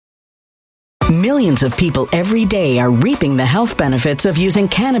Millions of people every day are reaping the health benefits of using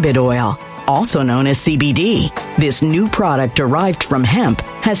cannabis oil, also known as CBD. This new product derived from hemp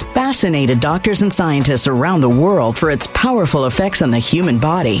has fascinated doctors and scientists around the world for its powerful effects on the human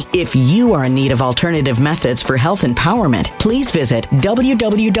body. If you are in need of alternative methods for health empowerment, please visit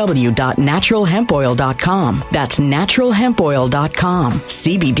www.naturalhempoil.com. That's naturalhempoil.com.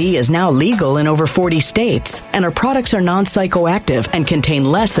 CBD is now legal in over 40 states, and our products are non-psychoactive and contain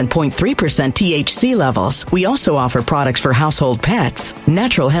less than 0.3% THC levels. We also offer products for household pets.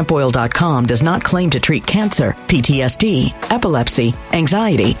 Naturalhempoil.com does not claim to treat cancer, PTSD, epilepsy,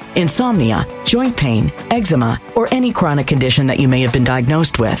 anxiety, insomnia, joint pain, eczema, or any chronic condition that you may have been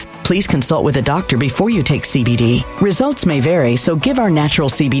diagnosed with. Please consult with a doctor before you take CBD. Results may vary, so give our natural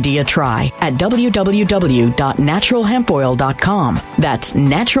CBD a try at www.naturalhempoil.com. That's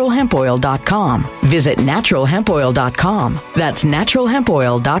naturalhempoil.com. Visit naturalhempoil.com. That's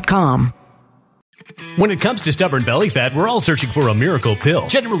naturalhempoil.com. When it comes to stubborn belly fat, we're all searching for a miracle pill.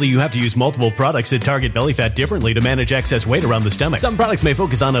 Generally, you have to use multiple products that target belly fat differently to manage excess weight around the stomach. Some products may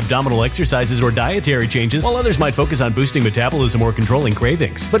focus on abdominal exercises or dietary changes, while others might focus on boosting metabolism or controlling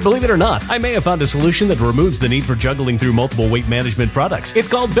cravings. But believe it or not, I may have found a solution that removes the need for juggling through multiple weight management products. It's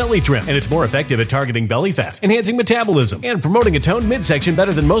called Belly Trim, and it's more effective at targeting belly fat, enhancing metabolism, and promoting a toned midsection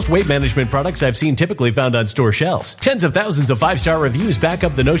better than most weight management products I've seen typically found on store shelves. Tens of thousands of 5-star reviews back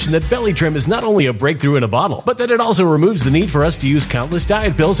up the notion that Belly Trim is not only a breakthrough in a bottle, but that it also removes the need for us to use countless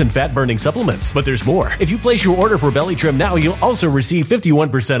diet pills and fat-burning supplements. But there's more. If you place your order for Belly Trim now, you'll also receive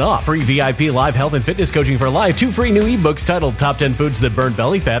 51% off, free VIP live health and fitness coaching for life, 2 free new ebooks titled Top 10 Foods That Burn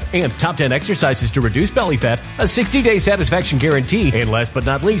Belly Fat and Top 10 Exercises to Reduce Belly Fat, a 60-day satisfaction guarantee, and last but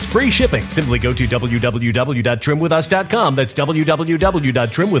not least, free shipping. Simply go to www.trimwithus.com. That's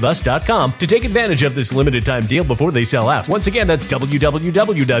www.trimwithus.com to take advantage of this limited time deal before they sell out. Once again, that's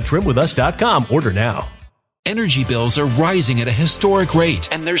www.trimwithus.com. Order now. Energy bills are rising at a historic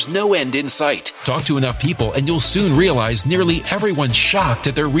rate, and there's no end in sight. Talk to enough people, and you'll soon realize nearly everyone's shocked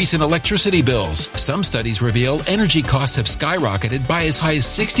at their recent electricity bills. Some studies reveal energy costs have skyrocketed by as high as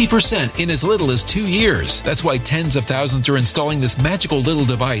 60% in as little as 2 years. That's why tens of thousands are installing this magical little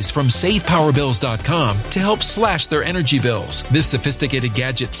device from SavePowerBills.com to help slash their energy bills. This sophisticated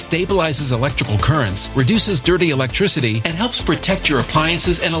gadget stabilizes electrical currents, reduces dirty electricity, and helps protect your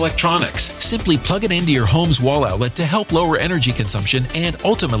appliances and electronics. Simply plug it into your home's wall outlet to help lower energy consumption and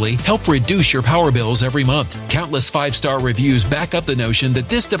ultimately help reduce your power bills every month. Countless 5-star reviews back up the notion that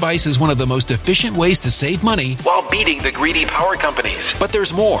this device is one of the most efficient ways to save money while beating the greedy power companies. But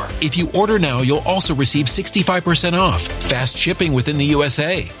there's more. If you order now, you'll also receive 65% off, fast shipping within the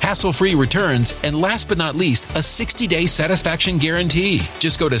USA, hassle-free returns, and last but not least, a 60-day satisfaction guarantee.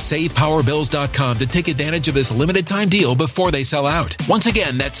 Just go to SavePowerBills.com to take advantage of this limited time deal before they sell out. Once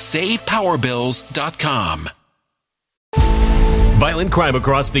again, that's SavePowerBills.com. Violent crime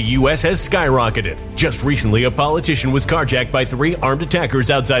across the U.S. has skyrocketed. Just recently, a politician was carjacked by 3 armed attackers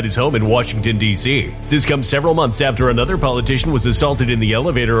outside his home in Washington, D.C. This comes several months after another politician was assaulted in the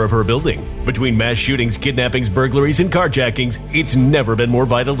elevator of her building. Between mass shootings, kidnappings, burglaries, and carjackings, it's never been more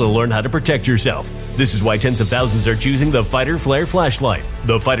vital to learn how to protect yourself. This is why tens of thousands are choosing the Fighter Flare flashlight.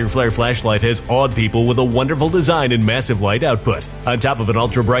 The Fighter Flare flashlight has awed people with a wonderful design and massive light output. On top of an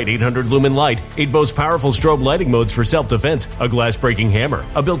ultra-bright 800-lumen light, it boasts powerful strobe lighting modes for self-defense, a glass-breaking hammer,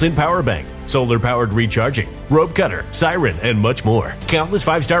 a built-in power bank, solar-powered recharging, rope cutter, siren, and much more. Countless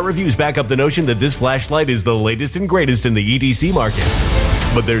 5-star reviews back up the notion that this flashlight is the latest and greatest in the EDC market.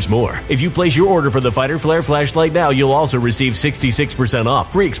 But there's more. If you place your order for the Fighter Flare flashlight now, you'll also receive 66%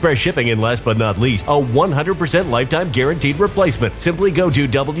 off, free express shipping, and last but not least, a 100% lifetime guaranteed replacement. Simply go to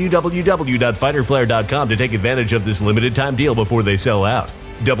www.fighterflare.com to take advantage of this limited time deal before they sell out.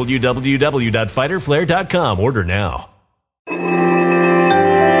 www.fighterflare.com. Order now.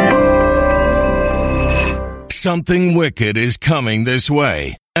 Something wicked is coming this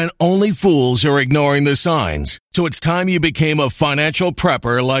way, and only fools are ignoring the signs. So it's time you became a financial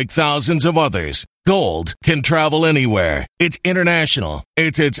prepper like thousands of others. Gold can travel anywhere. It's international.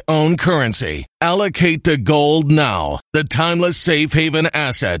 It's its own currency. Allocate to gold now, the timeless safe haven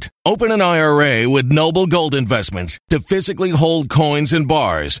asset. Open an IRA with Noble Gold Investments to physically hold coins and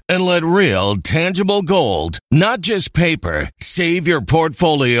bars and let real, tangible gold, not just paper, Save your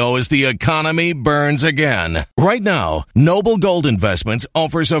portfolio as the economy burns again. Right now, Noble Gold Investments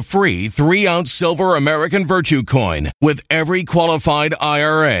offers a free 3-ounce silver American Virtue coin with every qualified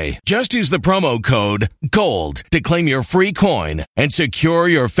IRA. Just use the promo code GOLD to claim your free coin and secure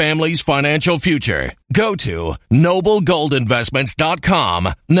your family's financial future. Go to noblegoldinvestments.com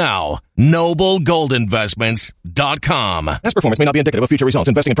now. noblegoldinvestments.com. Past performance may not be indicative of future results.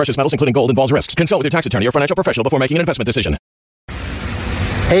 Investing in precious metals, including gold, involves risks. Consult with your tax attorney or financial professional before making an investment decision.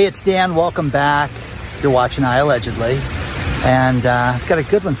 Hey, it's Dan. Welcome back. You're watching I Allegedly. And I've got a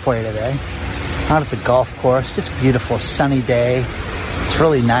good one for you today. Out at the golf course. Just a beautiful sunny day. It's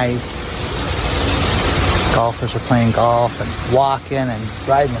really nice. Golfers are playing golf and walking and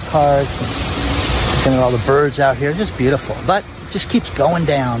riding the carts and looking at all the birds out here. Just beautiful. But it just keeps going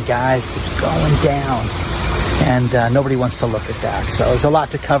down, guys. It keeps going down. And nobody wants to look at that. So there's a lot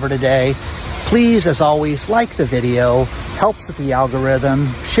to cover today. Please, as always, like the video. Helps with the algorithm.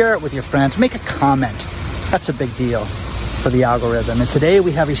 Share it with your friends. Make a comment. That's a big deal for the algorithm. And today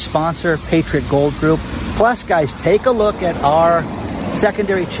we have a sponsor, Patriot Gold Group. Plus, guys, take a look at our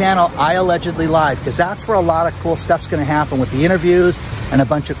secondary channel, I Allegedly Live, because that's where a lot of cool stuff's going to happen with the interviews and a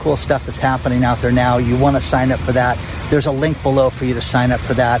bunch of cool stuff that's happening out there now. You want to sign up for that. There's a link below for you to sign up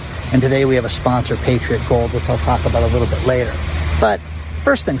for that. And today we have a sponsor, Patriot Gold, which I'll talk about a little bit later. But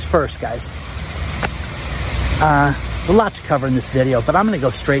first things first, guys. A lot to cover in this video, but I'm going to go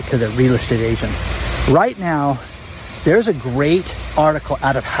straight to the real estate agents. Right now, there's a great article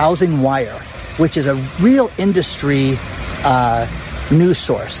out of Housing Wire, which is a real industry news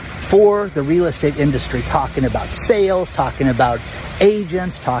source for the real estate industry, talking about sales, talking about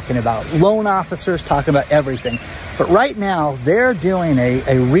agents, talking about loan officers, talking about everything. But right now, they're doing a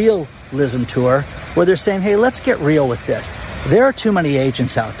realism tour where they're saying, hey, let's get real with this. There are too many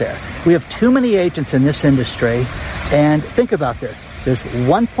agents out there. We have too many agents in this industry. And think about this. There's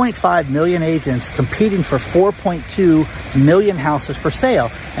 1.5 million agents competing for 4.2 million houses for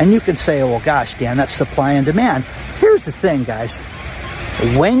sale. And you can say, well, gosh, Dan, that's supply and demand. Here's the thing, guys.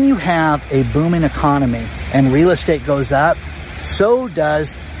 When you have a booming economy and real estate goes up, so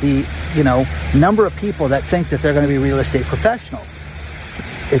does the, number of people that think that they're going to be real estate professionals.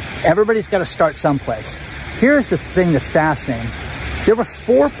 Everybody's got to start someplace. Here's the thing that's fascinating. There were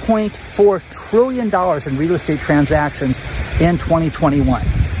 $4.4 trillion in real estate transactions in 2021.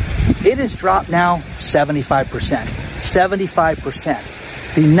 It has dropped now 75%.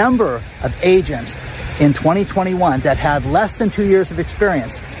 75%. The number of agents in 2021 that had less than 2 years of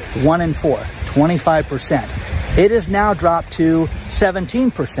experience, 1 in 4, 25%. It has now dropped to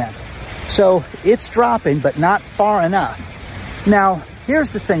 17%. So it's dropping, but not far enough. Now,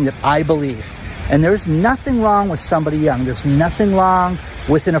 here's the thing that I believe. And there's nothing wrong with somebody young. There's nothing wrong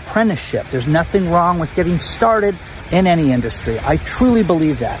with an apprenticeship. There's nothing wrong with getting started in any industry. I truly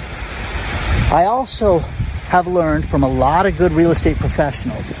believe that. I also have learned from a lot of good real estate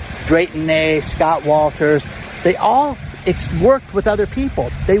professionals, Drayton Nay, Scott Walters, they all worked with other people.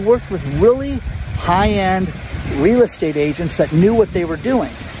 They worked with really high-end real estate agents that knew what they were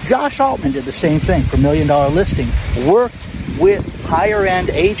doing. Josh Altman did the same thing for $1 Million Listing, worked with higher-end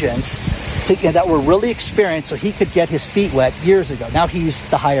agents that were really experienced so he could get his feet wet years ago. Now he's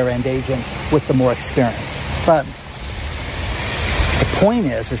the higher end agent with the more experience. But the point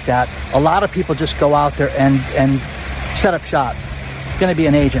is that a lot of people just go out there and set up shop. It's going to be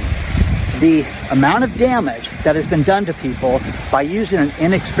an agent. The amount of damage that has been done to people by using an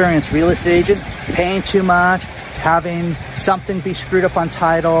inexperienced real estate agent, paying too much, having something be screwed up on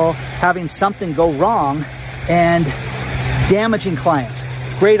title, having something go wrong, and damaging clients.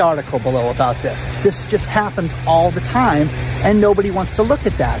 Great article below about this. This just happens all the time, and nobody wants to look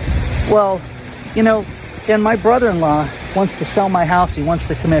at that. Well, and my brother-in-law wants to sell my house. He wants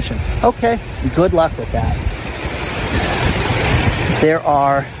the commission. Okay, good luck with that. There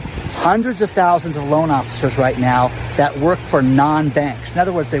are hundreds of thousands of loan officers right now that work for non-banks. In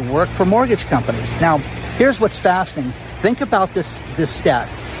other words, they work for mortgage companies. Now, here's what's fascinating. Think about this stat.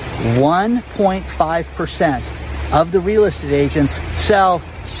 1.5% of the real estate agents sell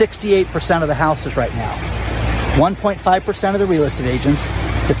 68% of the houses right now. 1.5% of the real estate agents,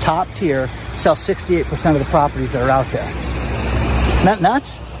 the top tier, sell 68% of the properties that are out there. Isn't that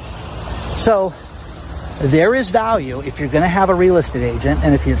nuts? So there is value if you're going to have a real estate agent.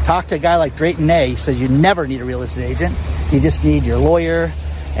 And if you talk to a guy like Drayton Nay, he says you never need a real estate agent. You just need your lawyer,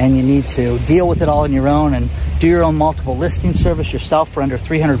 and you need to deal with it all on your own and do your own multiple listing service yourself for under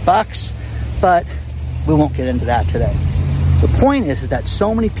 $300. But we won't get into that today. The point is that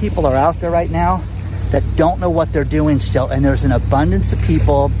so many people are out there right now that don't know what they're doing still, and there's an abundance of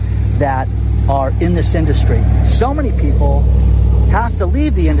people that are in this industry. So many people have to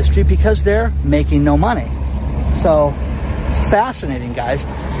leave the industry because they're making no money. So it's fascinating, guys.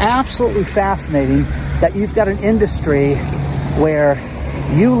 Absolutely fascinating that you've got an industry where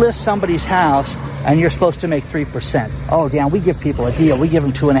you list somebody's house and you're supposed to make 3%. Oh, Dan, we give people a deal. We give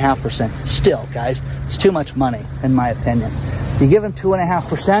them 2.5%. Still, guys, it's too much money, in my opinion. You give them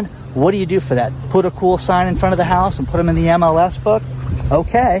 2.5%, what do you do for that? Put a cool sign in front of the house and put them in the MLS book?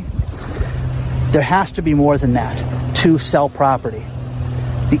 Okay. There has to be more than that to sell property.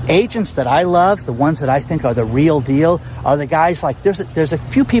 The agents that I love, the ones that I think are the real deal, are the guys like, there's a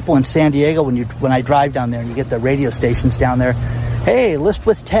few people in San Diego when I drive down there and you get the radio stations down there. Hey, list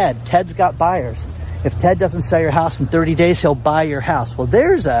with Ted. Ted's got buyers. If Ted doesn't sell your house in 30 days, he'll buy your house. Well,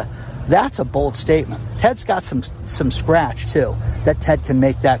 that's a bold statement. Ted's got some scratch too, that Ted can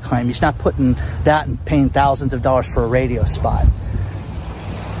make that claim. He's not putting that and paying thousands of dollars for a radio spot.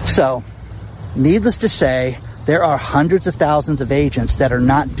 So, needless to say, there are hundreds of thousands of agents that are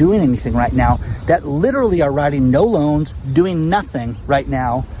not doing anything right now, that literally are writing no loans, doing nothing right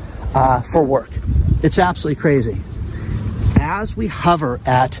now for work. It's absolutely crazy. As we hover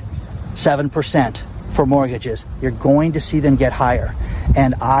at 7% for mortgages, you're going to see them get higher.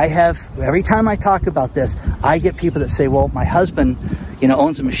 And every time I talk about this, I get people that say, well, my husband,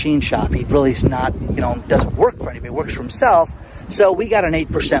 owns a machine shop. He really is not, doesn't work for anybody, works for himself. So we got an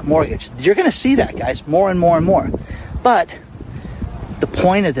 8% mortgage. You're going to see that, guys, more and more and more. But the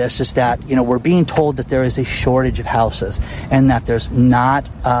point of this is that, we're being told that there is a shortage of houses and that there's not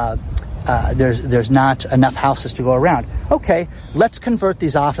enough houses to go around. Okay, let's convert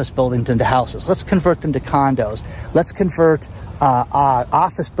these office buildings into houses. Let's convert them to condos. Let's convert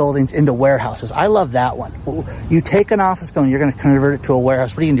office buildings into warehouses. I love that one. You take an office building, you're going to convert it to a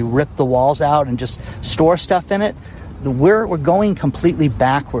warehouse. What are you going to do? Rip the walls out and just store stuff in it? We're going completely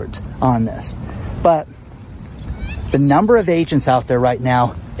backwards on this. But the number of agents out there right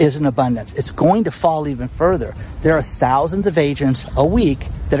now is in abundance. It's going to fall even further. There are thousands of agents a week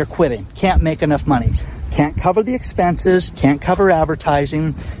that are quitting, can't make enough money, can't cover the expenses, can't cover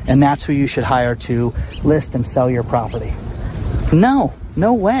advertising, and that's who you should hire to list and sell your property. No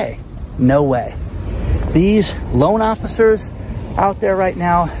way. These loan officers out there right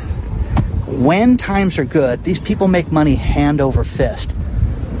now, when times are good, these people make money hand over fist.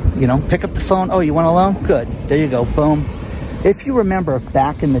 Pick up the phone. Oh, you want a loan? Good. There you go. Boom. If you remember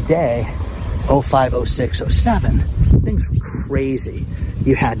back in the day, 05, 06, 07, things were crazy.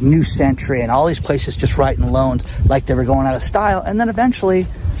 You had New Century and all these places just writing loans like they were going out of style. And then eventually,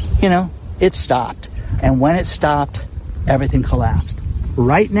 it stopped. And when it stopped, everything collapsed.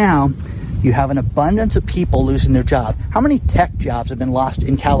 Right now, you have an abundance of people losing their job. How many tech jobs have been lost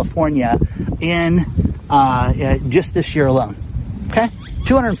in California in just this year alone? Okay,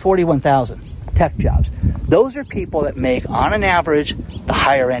 241,000 tech jobs. Those are people that make, on an average, the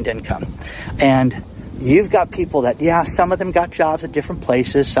higher end income. And you've got people that, some of them got jobs at different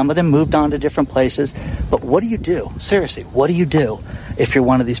places. Some of them moved on to different places. But what do you do? Seriously, what do you do if you're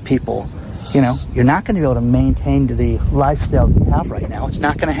one of these people? You're not going to be able to maintain the lifestyle you have right now. It's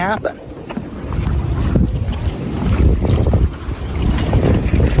not going to happen.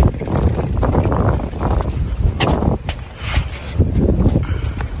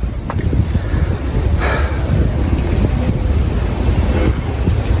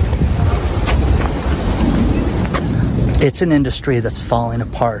 It's an industry that's falling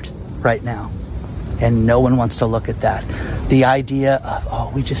apart right now, and no one wants to look at that. The idea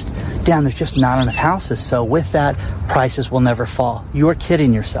of, there's just not enough houses, so with that, prices will never fall. You're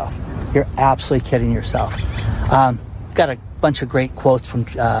kidding yourself. You're absolutely kidding yourself. Got a bunch of great quotes from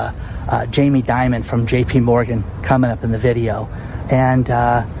Jamie Dimon from JP Morgan coming up in the video. And,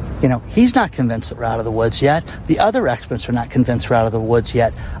 he's not convinced that we're out of the woods yet. The other experts are not convinced we're out of the woods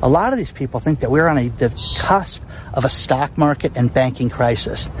yet. A lot of these people think that we're on the cusp of a stock market and banking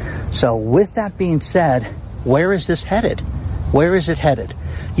crisis. So with that being said, where is this headed? Where is it headed?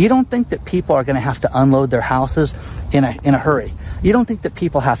 You don't think that people are going to have to unload their houses in a hurry. You don't think that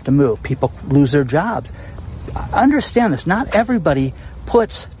people have to move. People lose their jobs. Understand this. Not everybody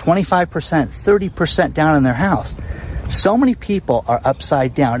puts 25%, 30% down in their house. So many people are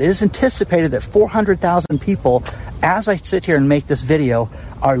upside down. It is anticipated that 400,000 people, as I sit here and make this video,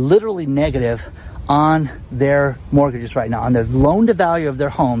 are literally negative on their mortgages right now. On their loan to value of their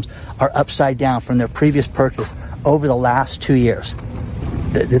homes are upside down from their previous purchase over the last 2 years.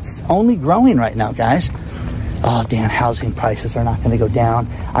 It's only growing right now, guys. Oh, Dan, housing prices are not going to go down.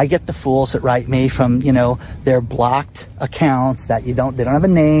 I get the fools that write me from, their blocked accounts that they don't have a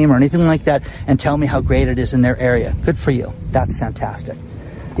name or anything like that, and tell me how great it is in their area. Good for you. That's fantastic.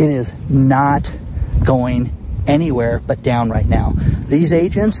 It is not going anywhere but down right now. These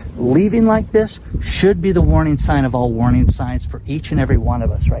agents leaving like this should be the warning sign of all warning signs for each and every one of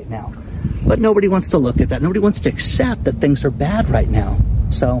us right now. But nobody wants to look at that. Nobody wants to accept that things are bad right now.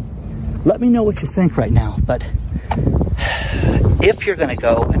 So let me know what you think right now. But if you're going to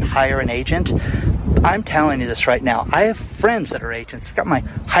go and hire an agent, I'm telling you this right now. I have friends that are agents. I've got my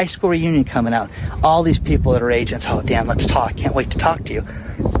high school reunion coming out. All these people that are agents. Oh, Dan, let's talk. Can't wait to talk to you.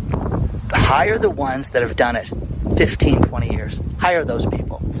 Hire the ones that have done it 15, 20 years. Hire those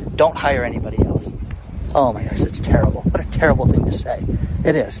people. Don't hire anybody else. Oh my gosh, it's terrible. What a terrible thing to say.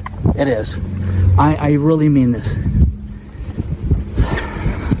 It is. It is. I really mean this.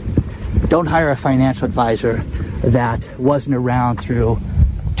 Don't hire a financial advisor that wasn't around through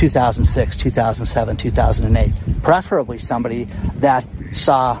 2006, 2007, 2008. Preferably somebody that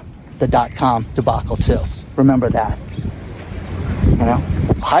saw the .com debacle too. Remember that. You know,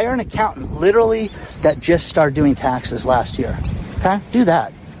 hire an accountant literally that just started doing taxes last year. Okay? Do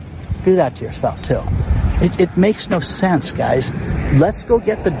that. Do that to yourself too. It makes no sense, guys. Let's go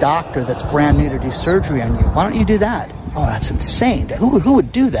get the doctor that's brand new to do surgery on you. Why don't you do that? Oh, that's insane. Who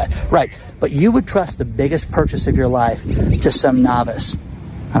would do that? Right. But you would trust the biggest purchase of your life to some novice.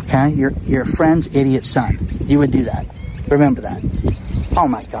 Okay? Your friend's idiot son. You would do that. Remember that. Oh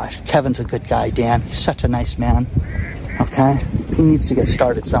my gosh. Kevin's a good guy, Dan. He's such a nice man. Okay? He needs to get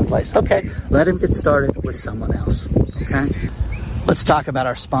started someplace. Okay. Let him get started with someone else. Okay? Let's talk about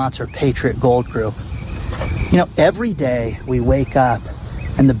our sponsor, Patriot Gold Group. You know, every day we wake up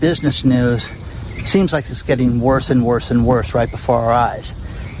and the business news seems like it's getting worse and worse and worse right before our eyes.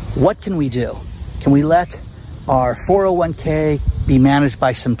 What can we do? Can we let our 401k be managed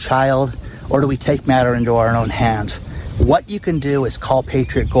by some child, or do we take matter into our own hands? What you can do is call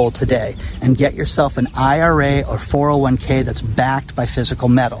Patriot Gold today and get yourself an IRA or 401k that's backed by physical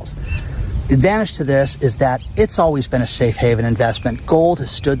metals. The advantage to this is that it's always been a safe haven investment. Gold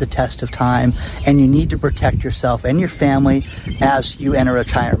has stood the test of time, and you need to protect yourself and your family as you enter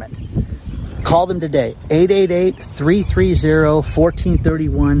retirement. Call them today,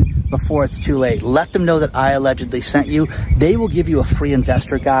 888-330-1431 before it's too late. Let them know that I allegedly sent you. They will give you a free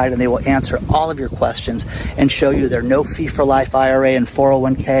investor guide, and they will answer all of your questions and show you their no-fee-for-life IRA and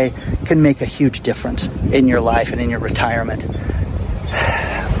 401k can make a huge difference in your life and in your retirement.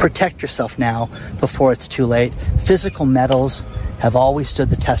 Protect yourself now before it's too late. Physical metals have always stood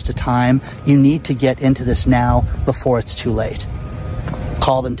the test of time. You need to get into this now before it's too late.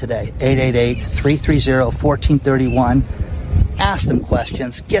 Call them today, 888-330-1431. Ask them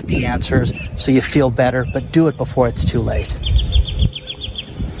questions, get the answers so you feel better, but do it before it's too late.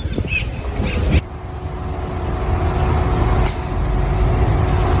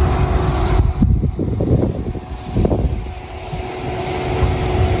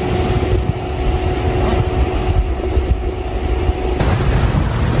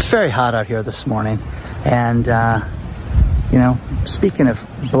 Very hot out here this morning, and you know, speaking of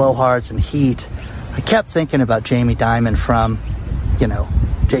blowhards and heat, I kept thinking about Jamie Dimon from, you know,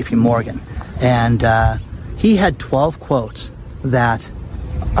 JP Morgan, and he had 12 quotes that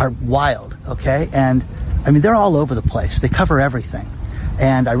are wild, okay, and I mean they're all over the place. They cover everything,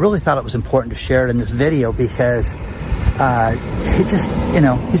 and I really thought it was important to share it in this video because he just, you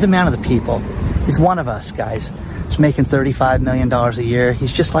know, he's a man of the people. He's one of us, guys. He's making $35 million a year.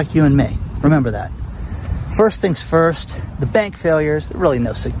 He's just like you and me. Remember that. First things first, the bank failures, really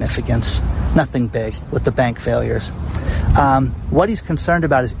no significance. Nothing big with the bank failures. What he's concerned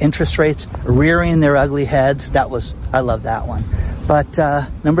about is interest rates rearing their ugly heads. I love that one. But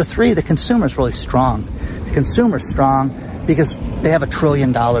number 3, the consumer's really strong. The consumer's strong because they have $1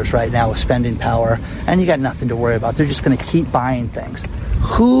 trillion right now with spending power, and you got nothing to worry about. They're just going to keep buying things.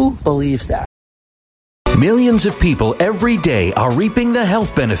 Who believes that? Millions of people every day are reaping the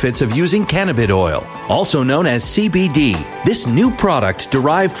health benefits of using cannabis oil, also known as CBD. This new product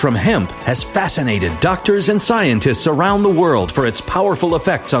derived from hemp has fascinated doctors and scientists around the world for its powerful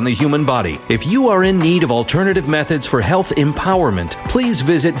effects on the human body. If you are in need of alternative methods for health empowerment, please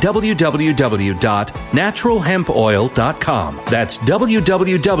visit www.naturalhempoil.com. That's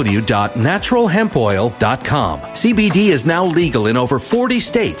www.naturalhempoil.com. CBD is now legal in over 40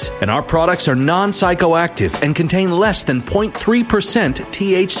 states, and our products are non-psychoactive active and contain less than 0.3%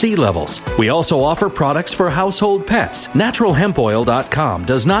 THC levels. We also offer products for household pets. NaturalHempOil.com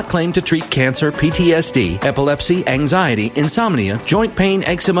does not claim to treat cancer, PTSD, epilepsy, anxiety, insomnia, joint pain,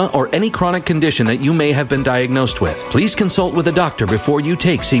 eczema, or any chronic condition that you may have been diagnosed with. Please consult with a doctor before you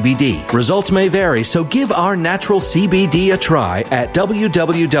take CBD. Results may vary, so give our natural CBD a try at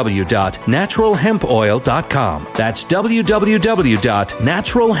www.naturalhempoil.com. That's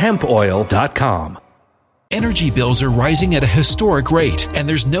www.naturalhempoil.com. Energy bills are rising at a historic rate, and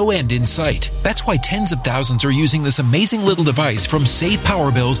there's no end in sight. That's why tens of thousands are using this amazing little device from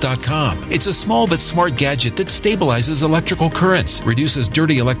SavePowerBills.com. It's a small but smart gadget that stabilizes electrical currents, reduces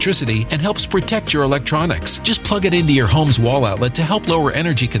dirty electricity, and helps protect your electronics. Just plug it into your home's wall outlet to help lower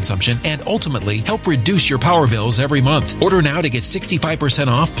energy consumption and ultimately help reduce your power bills every month. Order now to get 65%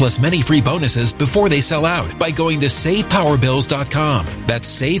 off plus many free bonuses before they sell out by going to SavePowerBills.com.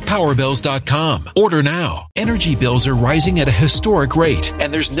 That's SavePowerBills.com. Order now. Energy bills are rising at a historic rate,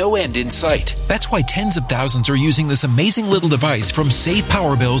 and there's no end in sight. That's why tens of thousands are using this amazing little device from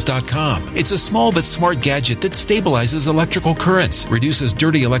SavePowerBills.com. It's a small but smart gadget that stabilizes electrical currents, reduces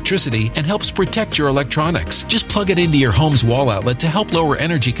dirty electricity, and helps protect your electronics. Just plug it into your home's wall outlet to help lower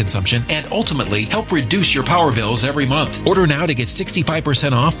energy consumption and ultimately help reduce your power bills every month. Order now to get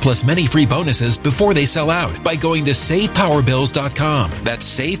 65% off plus many free bonuses before they sell out by going to SavePowerBills.com.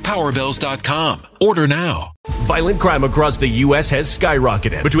 That's SavePowerBills.com. Order now. Violent crime across the U.S. has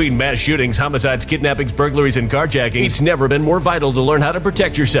skyrocketed. Between mass shootings, homicides, kidnappings, burglaries, and carjackings, it's never been more vital to learn how to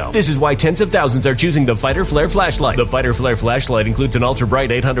protect yourself. This is why tens of thousands are choosing the Fighter Flare flashlight. The Fighter Flare flashlight includes an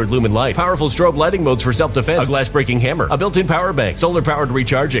ultra-bright 800 lumen light, powerful strobe lighting modes for self-defense, a glass-breaking hammer, a built-in power bank, solar-powered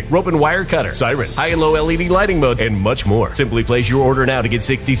recharging, rope and wire cutter, siren, high and low LED lighting mode, and much more. Simply place your order now to get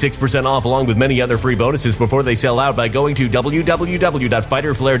 66% off along with many other free bonuses before they sell out by going to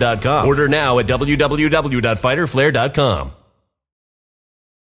www.fighterflare.com. Order now at www.fighterflare.com.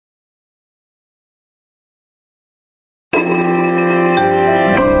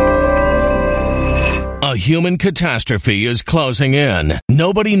 A human catastrophe is closing in.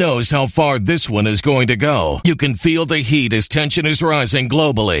 Nobody knows how far this one is going to go. You can feel the heat as tension is rising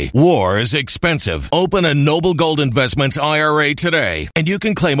globally. War is expensive. Open a Noble Gold Investments IRA today, and you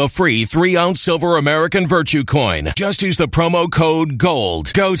can claim a free 3-ounce silver American Virtue coin. Just use the promo code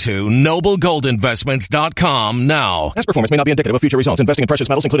GOLD. Go to noblegoldinvestments.com now. Past performance may not be indicative of future results. Investing in precious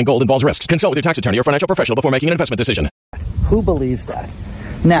metals, including gold, involves risks. Consult with your tax attorney or financial professional before making an investment decision. Who believes that?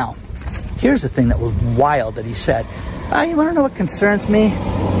 Now, here's the thing that was wild that he said. You want to know what concerns me?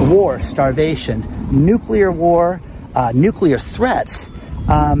 War, starvation, nuclear war, nuclear threats,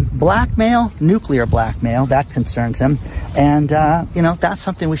 blackmail, nuclear blackmail, that concerns him. And, that's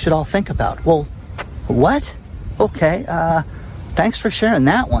something we should all think about. Well, what? Okay, thanks for sharing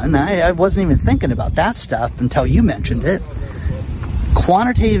that one. I wasn't even thinking about that stuff until you mentioned it.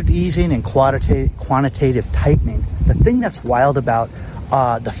 Quantitative easing and quantitative tightening. The thing that's wild about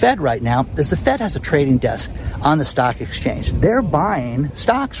the Fed right now is the Fed has a trading desk on the stock exchange. They're buying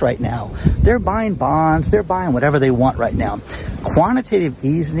stocks right now. They're buying bonds. They're buying whatever they want right now. Quantitative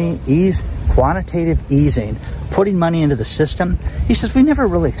easing, putting money into the system. He says, we never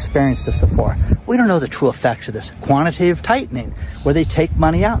really experienced this before. We don't know the true effects of this. Quantitative tightening, where they take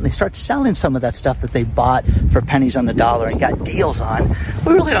money out and they start selling some of that stuff that they bought for pennies on the dollar and got deals on.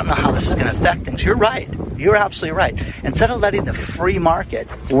 We really don't know how this is going to affect things. You're right. You're absolutely right. Instead of letting the free market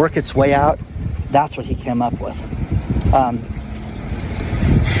work its way out, that's what he came up with.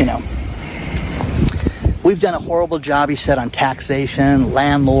 We've done a horrible job, he said, on taxation,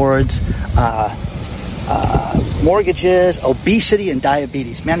 landlords, mortgages, obesity, and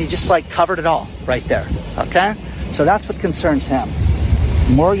diabetes. Man, he just covered it all right there. Okay? So that's what concerns him.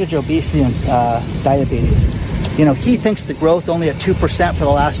 Mortgage, obesity, and diabetes. He thinks the growth only at 2% for the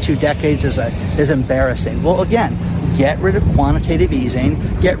last 2 decades is embarrassing. Well, again, get rid of quantitative easing,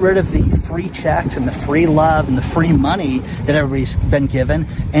 get rid of the free checks and the free love and the free money that everybody's been given,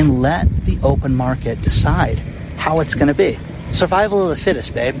 and let the open market decide how it's going to be. Survival of the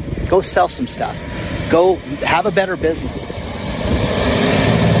fittest, babe. Go sell some stuff. Go have a better business.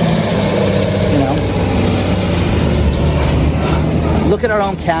 Look at our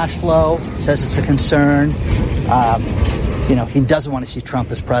own cash flow. Says it's a concern. He doesn't want to see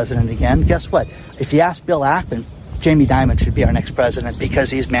Trump as president again. Guess what? If you ask Bill Ackman, Jamie Dimon should be our next president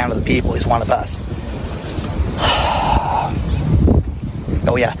because he's man of the people. He's one of us.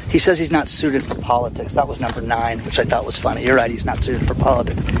 Oh, yeah. He says he's not suited for politics. That was number 9, which I thought was funny. You're right. He's not suited for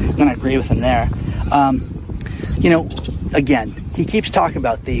politics. And I agree with him there. Again, he keeps talking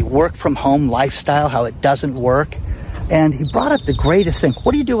about the work from home lifestyle, how it doesn't work. And he brought up the greatest thing.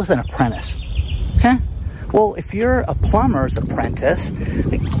 What do you do with an apprentice? Okay? Well, if you're a plumber's apprentice,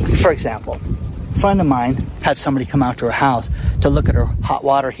 for example, a friend of mine had somebody come out to her house to look at her hot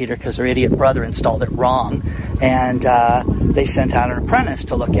water heater because her idiot brother installed it wrong, and they sent out an apprentice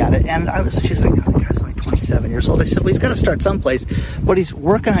to look at it. And she's like, oh, the guy's only 27 years old. I said, well, he's got to start someplace, but he's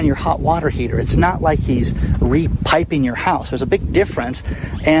working on your hot water heater. It's not like he's repiping your house. There's a big difference,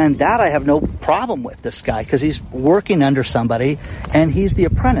 and that I have no problem with this guy because he's working under somebody, and he's the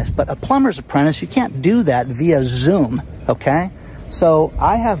apprentice. But a plumber's apprentice, you can't do that via Zoom, okay? So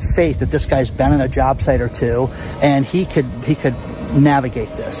I have faith that this guy's been on a job site or two, and he could navigate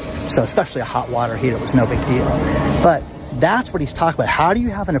this. So especially a hot water heater was no big deal. But that's what he's talking about. How do you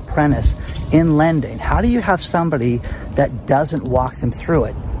have an apprentice in lending? How do you have somebody that doesn't walk them through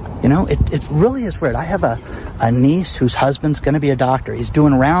it? You know, it really is weird. I have a niece whose husband's going to be a doctor. He's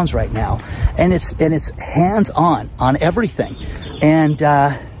doing rounds right now, and it's hands-on on everything. And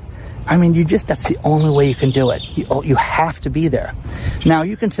I mean, that's the only way you can do it. You have to be there. Now,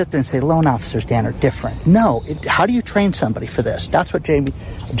 you can sit there and say, loan officers, Dan, are different. No, how do you train somebody for this? That's what Jamie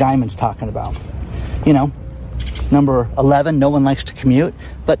Dimon's talking about. You know, number 11, no one likes to commute,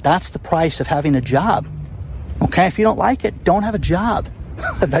 but that's the price of having a job. Okay, if you don't like it, don't have a job.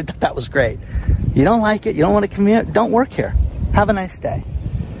 That was great. You don't like it, you don't want to commute, don't work here. Have a nice day.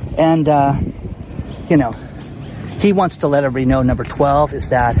 And, you know, he wants to let everybody know, number 12, is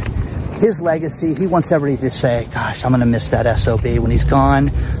that his legacy, he wants everybody to say, gosh, I'm going to miss that SOB when he's gone.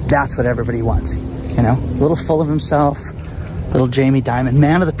 That's what everybody wants. You know, a little full of himself, little Jamie Dimon,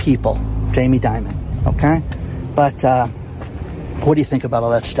 man of the people, Jamie Dimon, okay? But what do you think about all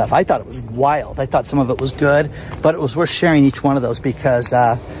that stuff? I thought it was wild. I thought some of it was good, but it was worth sharing each one of those because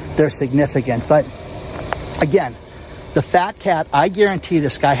they're significant. But again, the fat cat, I guarantee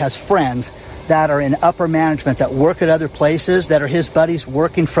this guy has friends that are in upper management that work at other places that are his buddies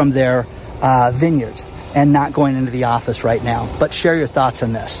working from their vineyards and not going into the office right now. But share your thoughts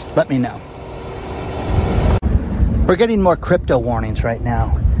on this. Let me know. We're getting more crypto warnings right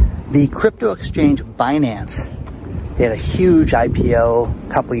now. The crypto exchange Binance, they had a huge IPO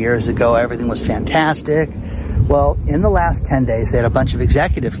a couple years ago. Everything was fantastic. Well, in the last 10 days, they had a bunch of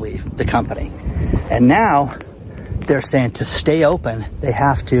executives leave the company. And now they're saying to stay open, they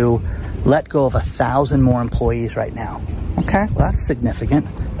have to let go of 1,000 more employees right now. Okay, well, that's significant.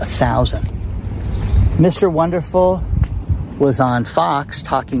 1,000. Mr. Wonderful was on Fox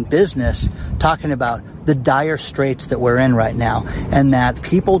talking business, talking about the dire straits that we're in right now, and that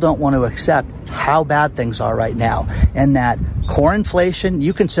people don't want to accept how bad things are right now, and that core inflation,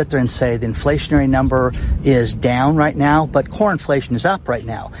 you can sit there and say the inflationary number is down right now, but core inflation is up right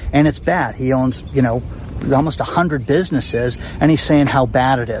now, and it's bad. He owns, you know, almost 100 businesses, and he's saying how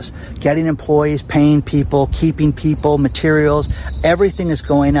bad it is. Getting employees, paying people, keeping people, materials, everything is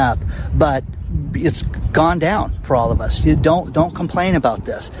going up, but it's gone down for all of us. You don't complain about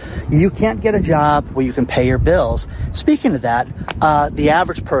this. You can't get a job where you can pay your bills. Speaking of that, the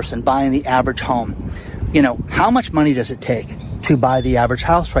average person buying the average home, you know, how much money does it take to buy the average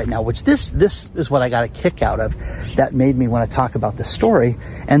house right now? Which this is what I got a kick out of that made me want to talk about this story.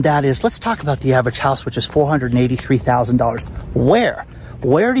 And that is, let's talk about the average house, which is $483,000.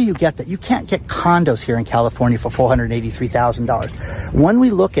 Where do you get that? You can't get condos here in California for $483,000. When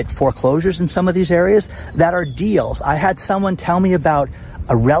we look at foreclosures in some of these areas, that are deals. I had someone tell me about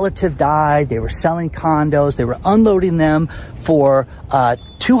a relative died, they were selling condos, they were unloading them for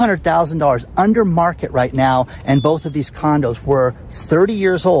 $200,000 under market right now, and both of these condos were 30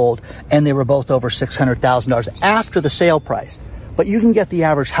 years old, and they were both over $600,000 after the sale price. But you can get the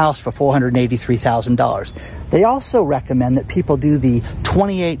average house for $483,000. They also recommend that people do the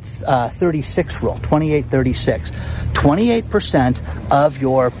 28-36 rule, 28-36. 28% of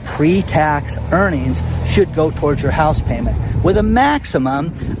your pre-tax earnings should go towards your house payment, with a maximum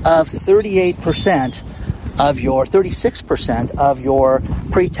of 36% of your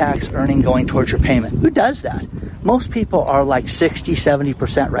pre-tax earning going towards your payment. Who does that? Most people are like 60,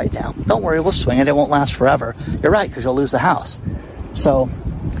 70% right now. Don't worry, we'll swing it. It won't last forever. You're right, because you'll lose the house. So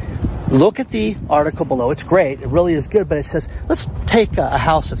look at the article below. It's great. It really is good. But it says, let's take a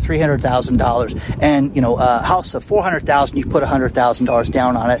house of $300,000 and, you know, a house of $400,000, you put $100,000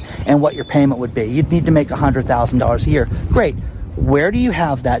 down on it, and what your payment would be. You'd need to make $100,000 a year. Great. Where do you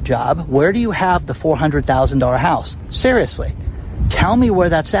have that job? Where do you have the $400,000 house? Seriously. Tell me where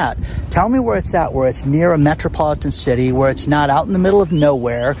that's at. Tell me where it's at, where it's near a metropolitan city, where it's not out in the middle of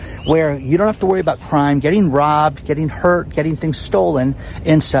nowhere, where you don't have to worry about crime, getting robbed, getting hurt, getting things stolen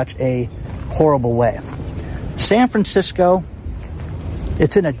in such a horrible way. San Francisco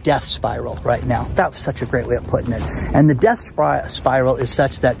It's in a death spiral right now. That was such a great way of putting it. And the death spiral is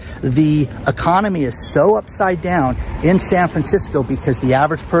such that the economy is so upside down in San Francisco because the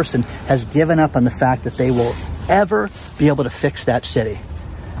average person has given up on the fact that they will ever be able to fix that city.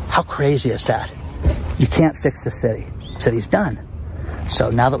 How crazy is that? You can't fix the city. City's done. So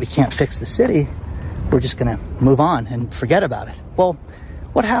now that we can't fix the city, we're just going to move on and forget about it. Well,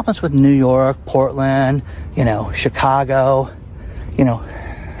 what happens with New York, Portland, Chicago?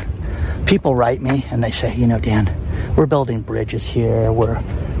 People write me and they say, Dan, we're building bridges here.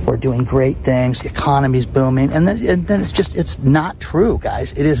 We're doing great things. The economy's booming. And then it's not true,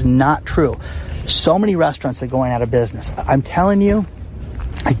 guys. It is not true. So many restaurants are going out of business. I'm telling you,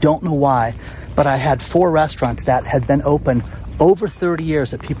 I don't know why, but I had 4 restaurants that had been open over 30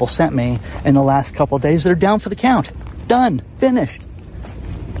 years that people sent me in the last couple of days. They're down for the count. Done. Finished.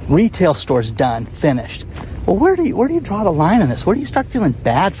 Retail stores done. Finished. Well, where do you draw the line on this? Where do you start feeling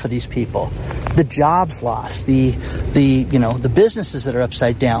bad for these people? The jobs lost, the businesses that are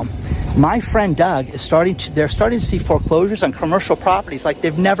upside down. My friend Doug they're starting to see foreclosures on commercial properties like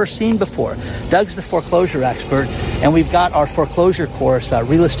they've never seen before. Doug's the foreclosure expert, and we've got our foreclosure course,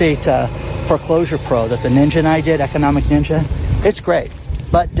 Real Estate Foreclosure Pro, that the Ninja and I did, Economic Ninja. It's great.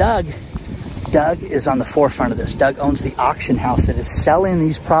 But Doug is on the forefront of this. Doug owns the auction house that is selling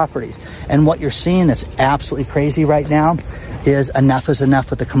these properties. And what you're seeing that's absolutely crazy right now is enough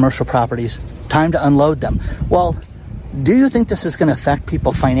with the commercial properties. Time to unload them. Well, do you think this is going to affect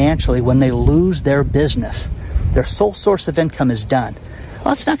people financially when they lose their business? Their sole source of income is done.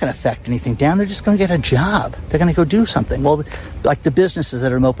 Well, it's not going to affect anything, Dan. They're just going to get a job. They're going to go do something. Well, like the businesses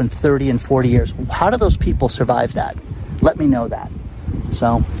that are open 30 and 40 years, how do those people survive that? Let me know that.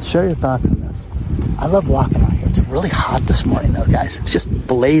 So, share your thoughts on this. I love walking out here. It's really hot this morning, though, guys. It's just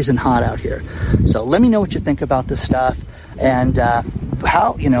blazing hot out here. So let me know what you think about this stuff and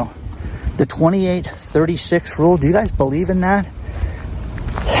how, the 28-36 rule. Do you guys believe in that?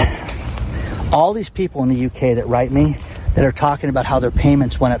 All these people in the UK that write me that are talking about how their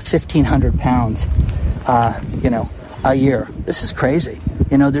payments went up £1,500, a year. This is crazy.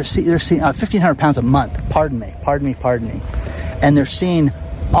 They're seeing £1,500 a month. Pardon me. And they're seeing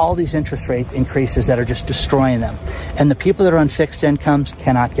all these interest rate increases that are just destroying them. And the people that are on fixed incomes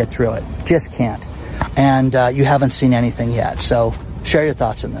cannot get through it. Just can't. And you haven't seen anything yet. So share your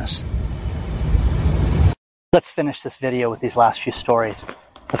thoughts on this. Let's finish this video with these last few stories.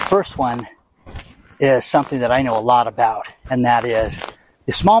 The first one is something that I know a lot about, and that is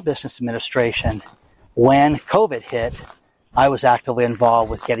the Small Business Administration. When COVID hit, I was actively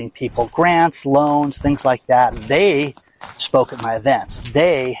involved with getting people grants, loans, things like that. They spoke at my events.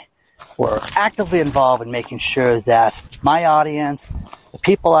 They were actively involved in making sure that my audience, the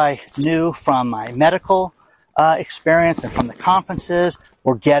people I knew from my medical experience and from the conferences,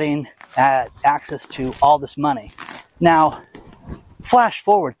 were getting access to all this money. Now, flash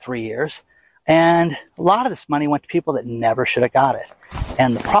forward 3 years, and a lot of this money went to people that never should have got it.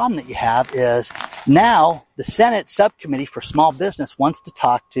 And the problem that you have is now the Senate Subcommittee for Small Business wants to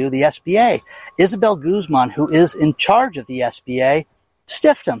talk to the SBA. Isabel Guzman, who is in charge of the SBA,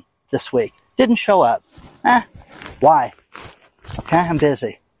 stiffed him this week. Didn't show up. Why? Okay, I'm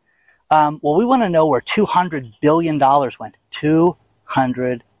busy. Well, we want to know where $200 billion went.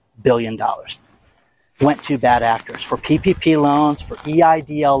 $200 billion went to bad actors for PPP loans, for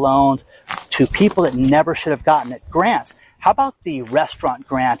EIDL loans, to people that never should have gotten it. Grants. How about the restaurant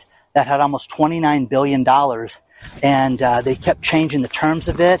grant that had almost $29 billion and they kept changing the terms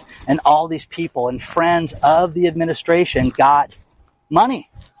of it, and all these people and friends of the administration got money,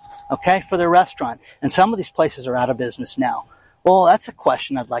 okay, for their restaurant. And some of these places are out of business now. Well, that's a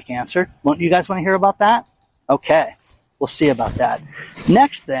question I'd like answered. You guys want to hear about that? Okay, we'll see about that.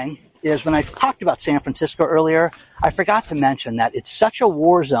 Next thing is, when I talked about San Francisco earlier, I forgot to mention that it's such a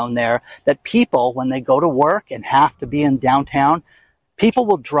war zone there that people, when they go to work and have to be in downtown, people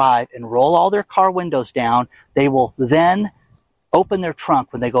will drive and roll all their car windows down. They will then open their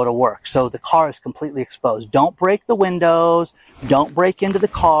trunk when they go to work. So the car is completely exposed. Don't break the windows. Don't break into the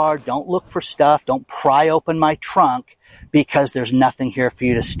car. Don't look for stuff. Don't pry open my trunk because there's nothing here for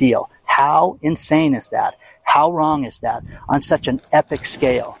you to steal. How insane is that? How wrong is that on such an epic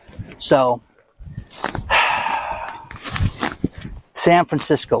scale? So, San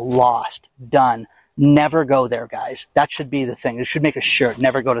Francisco, lost, done. Never go there, guys. That should be the thing. They should make a shirt,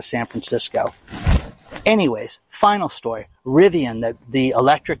 never go to San Francisco. Anyways, final story. Rivian, the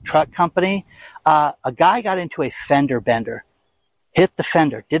electric truck company, a guy got into a fender bender, hit the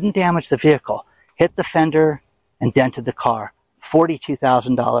fender, didn't damage the vehicle, hit the fender and dented the car.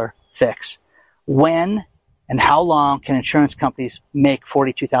 $42,000 fix. When And how long can insurance companies make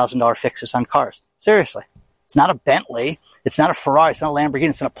 $42,000 fixes on cars? Seriously. It's not a Bentley. It's not a Ferrari. It's not a Lamborghini.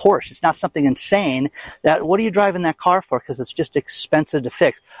 It's not a Porsche. It's not something insane that, what are you driving that car for? Because it's just expensive to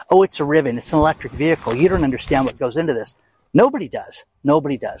fix. Oh, it's a Rivian. It's an electric vehicle. You don't understand what goes into this. Nobody does.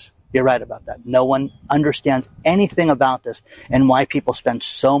 Nobody does. You're right about that. No one understands anything about this and why people spend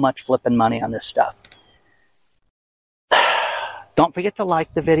so much flipping money on this stuff. Don't forget to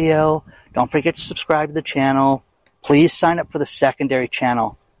like the video. Don't forget to subscribe to the channel. Please sign up for the secondary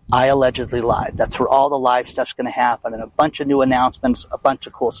channel, I Allegedly Live. That's where all the live stuff's going to happen, and a bunch of new announcements, a bunch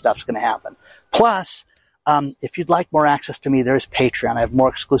of cool stuff's going to happen. Plus, if you'd like more access to me, there is Patreon. I have more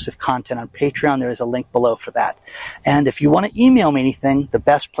exclusive content on Patreon. There is a link below for that. And if you want to email me anything, the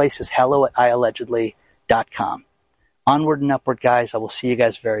best place is hello@iallegedly.com. Onward and upward, guys. I will see you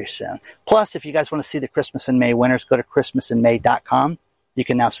guys very soon. Plus, if you guys want to see the Christmas in May winners, go to christmasinmay.com. You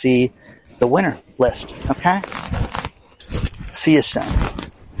can now see the winner list. Okay? See you soon.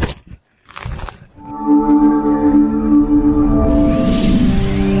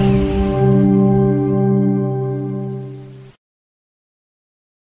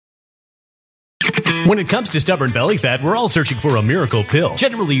 When it comes to stubborn belly fat, we're all searching for a miracle pill.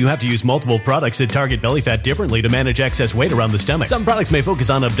 Generally, you have to use multiple products that target belly fat differently to manage excess weight around the stomach. Some products may focus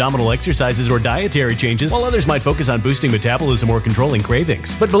on abdominal exercises or dietary changes, while others might focus on boosting metabolism or controlling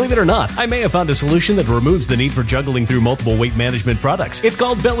cravings. But believe it or not, I may have found a solution that removes the need for juggling through multiple weight management products. It's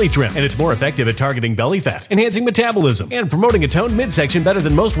called Belly Trim, and it's more effective at targeting belly fat, enhancing metabolism, and promoting a toned midsection better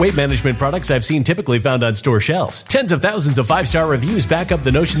than most weight management products I've seen typically found on store shelves. Tens of thousands of 5-star reviews back up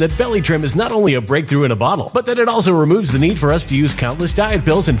the notion that Belly Trim is not only a breakthrough in a bottle, but that it also removes the need for us to use countless diet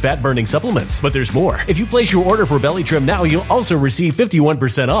pills and fat-burning supplements. But there's more. If you place your order for Belly Trim now, you'll also receive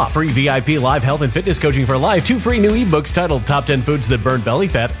 51% off, free VIP live health and fitness coaching for life, 2 free new ebooks titled Top 10 Foods That Burn Belly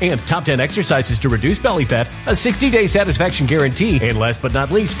Fat and Top 10 Exercises to Reduce Belly Fat, a 60-day satisfaction guarantee, and last but not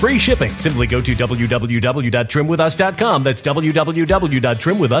least, free shipping. Simply go to www.trimwithus.com. That's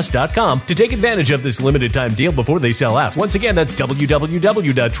www.trimwithus.com to take advantage of this limited time deal before they sell out. Once again, that's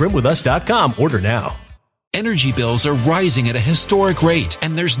www.trimwithus.com. Order now. Energy bills are rising at a historic rate,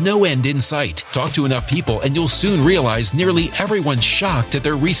 and there's no end in sight. Talk to enough people, and you'll soon realize nearly everyone's shocked at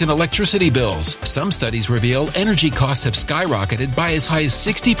their recent electricity bills. Some studies reveal energy costs have skyrocketed by as high as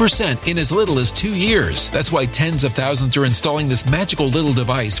 60% in as little as 2 years. That's why tens of thousands are installing this magical little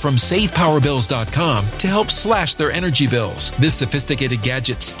device from SavePowerBills.com to help slash their energy bills. This sophisticated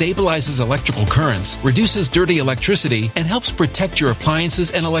gadget stabilizes electrical currents, reduces dirty electricity, and helps protect your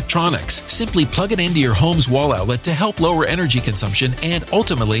appliances and electronics. Simply plug it into your home's wall outlet to help lower energy consumption and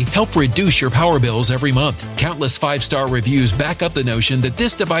ultimately help reduce your power bills every month. Countless 5-star reviews back up the notion that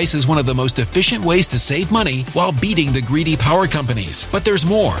this device is one of the most efficient ways to save money while beating the greedy power companies. But there's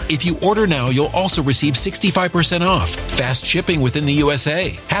more. If you order now, you'll also receive 65% off, fast shipping within the USA,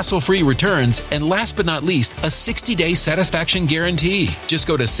 hassle-free returns, and last but not least, a 60-day satisfaction guarantee. Just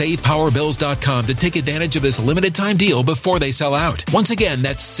go to SavePowerBills.com to take advantage of this limited time deal before they sell out. Once again,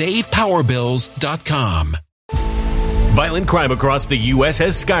 that's SavePowerBills.com. Violent crime across the U.S.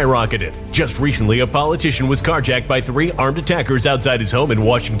 has skyrocketed. Just recently, a politician was carjacked by 3 armed attackers outside his home in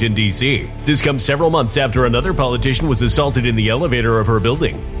Washington, D.C. This comes several months after another politician was assaulted in the elevator of her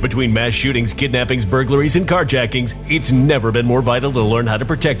building. Between mass shootings, kidnappings, burglaries, and carjackings, it's never been more vital to learn how to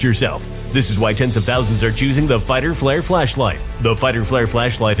protect yourself. This is why tens of thousands are choosing the Fighter Flare flashlight. The Fighter Flare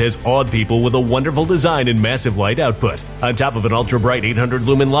flashlight has awed people with a wonderful design and massive light output. On top of an ultra-bright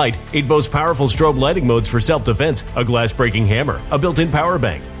 800-lumen light, it boasts powerful strobe lighting modes for self-defense, a glass-breaking hammer, a built-in power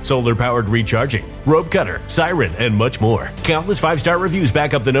bank, solar-powered recharging, rope cutter, siren, and much more. Countless 5-star reviews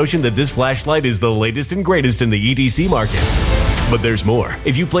back up the notion that this flashlight is the latest and greatest in the EDC market. But there's more.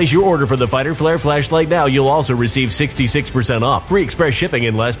 If you place your order for the Fighter Flare flashlight now, you'll also receive 66% off, free express shipping,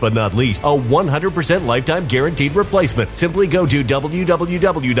 and last but not least, a 100% lifetime guaranteed replacement. Simply go to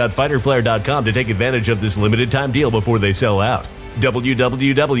www.fighterflare.com to take advantage of this limited time deal before they sell out.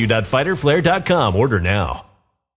 www.fighterflare.com. Order now.